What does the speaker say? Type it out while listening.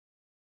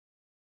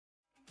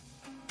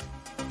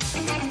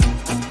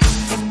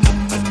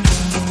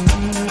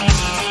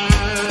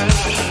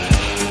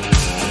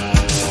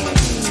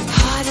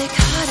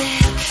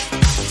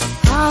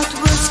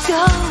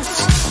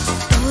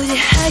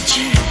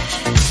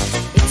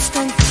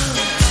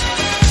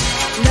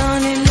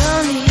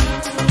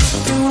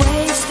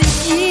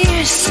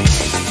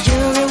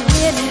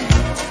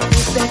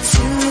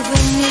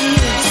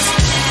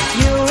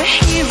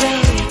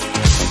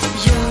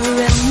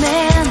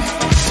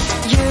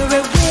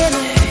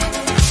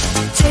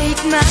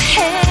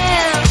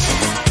hand.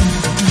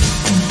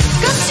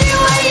 'Cause you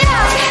are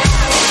young,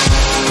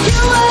 you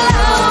will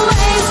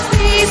always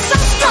be so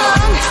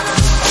strong.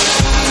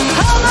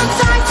 Hold on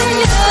tight to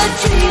your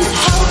dreams,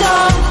 hold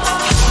on.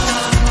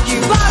 You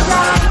are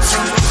right,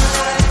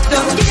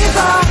 don't give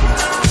up.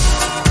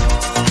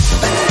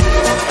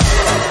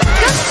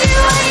 'Cause you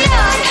are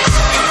young,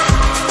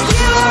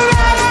 you are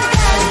right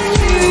and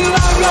you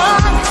are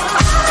wrong.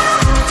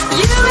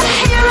 You will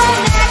hear our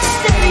next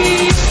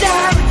day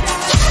down.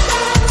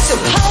 So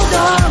hold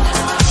on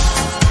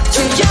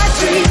to your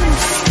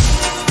dreams.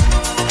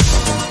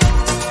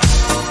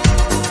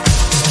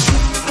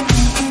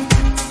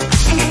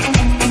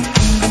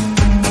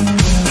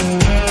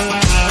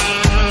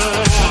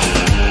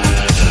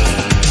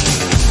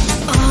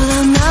 All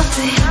or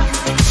nothing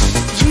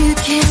you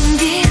can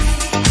give.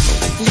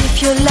 Live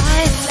your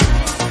life,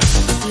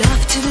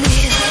 love to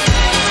live.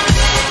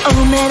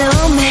 Oh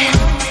man,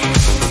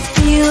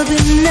 feel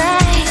the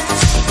night.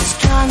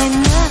 Strong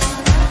enough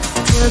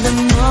till the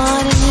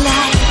morning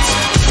light.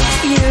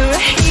 You're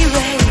a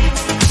hero,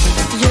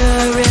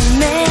 you're a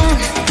man.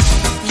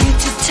 You're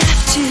too tough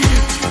to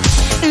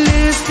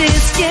lose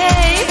this game.